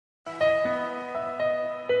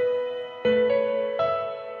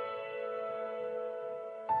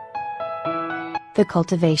The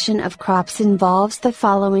cultivation of crops involves the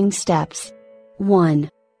following steps. 1.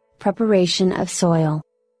 Preparation of soil.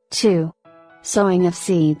 2. Sowing of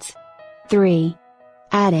seeds. 3.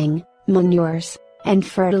 Adding manures and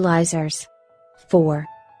fertilizers. 4.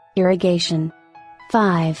 Irrigation.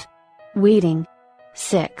 5. Weeding.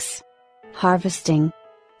 6. Harvesting.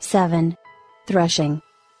 7. Threshing.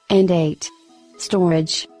 And 8.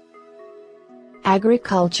 Storage.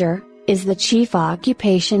 Agriculture is the chief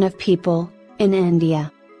occupation of people in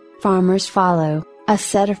India. Farmers follow a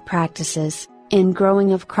set of practices in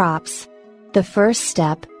growing of crops. The first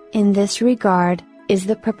step in this regard is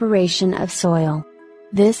the preparation of soil.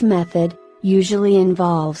 This method usually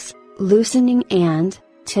involves loosening and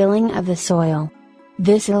tilling of the soil.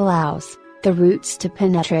 This allows the roots to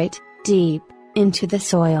penetrate deep into the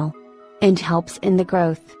soil and helps in the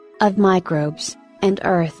growth of microbes and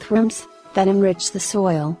earthworms that enrich the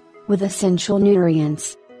soil with essential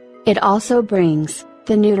nutrients. It also brings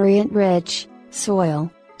the nutrient-rich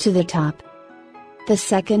soil to the top. The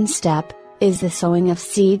second step is the sowing of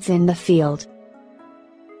seeds in the field.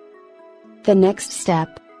 The next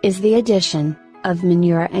step is the addition of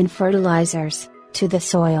manure and fertilizers to the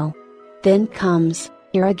soil. Then comes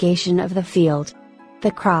irrigation of the field.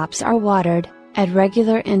 The crops are watered at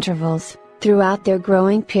regular intervals throughout their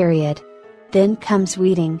growing period. Then comes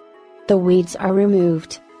weeding. The weeds are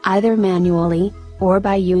removed, either manually, or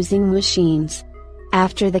by using machines.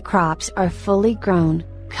 After the crops are fully grown,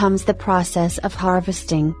 comes the process of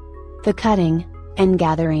harvesting. The cutting and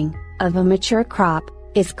gathering of a mature crop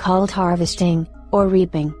is called harvesting, or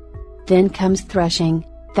reaping. Then comes threshing,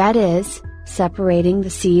 that is, separating the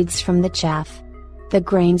seeds from the chaff. The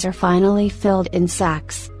grains are finally filled in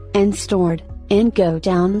sacks, and stored in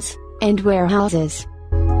go-downs and warehouses.